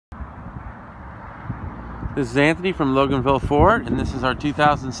This is Anthony from Loganville Ford, and this is our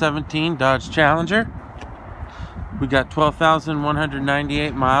 2017 Dodge Challenger. We got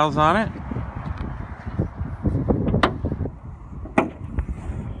 12,198 miles on it.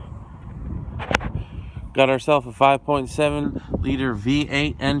 Got ourselves a 5.7 liter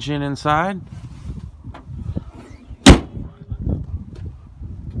V8 engine inside.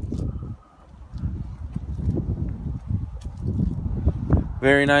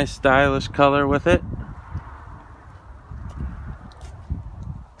 Very nice stylish color with it.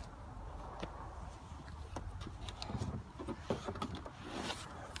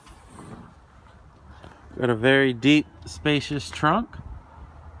 Got a very deep, spacious trunk.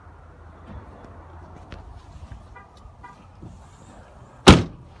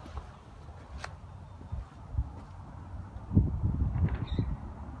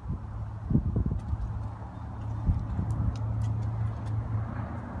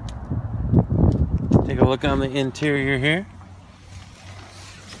 Take a look on the interior here.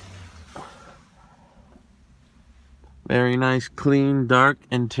 Very nice, clean, dark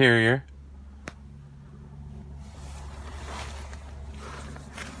interior.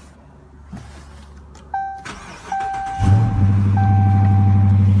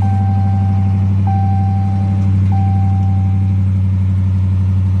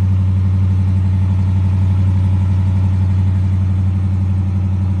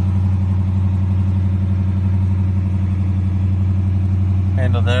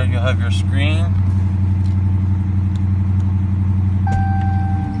 Handle there, you'll have your screen.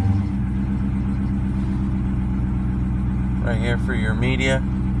 Right here for your media.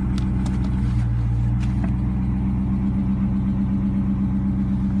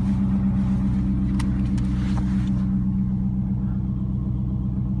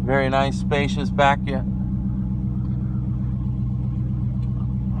 Very nice, spacious back. Yeah.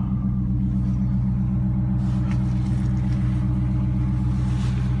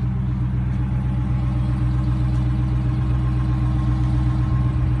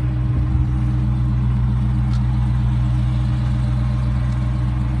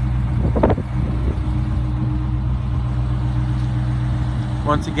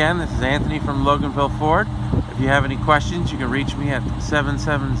 Once again, this is Anthony from Loganville Ford. If you have any questions, you can reach me at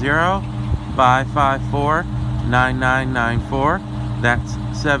 770-554-9994. That's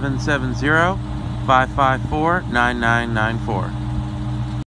 770-554-9994.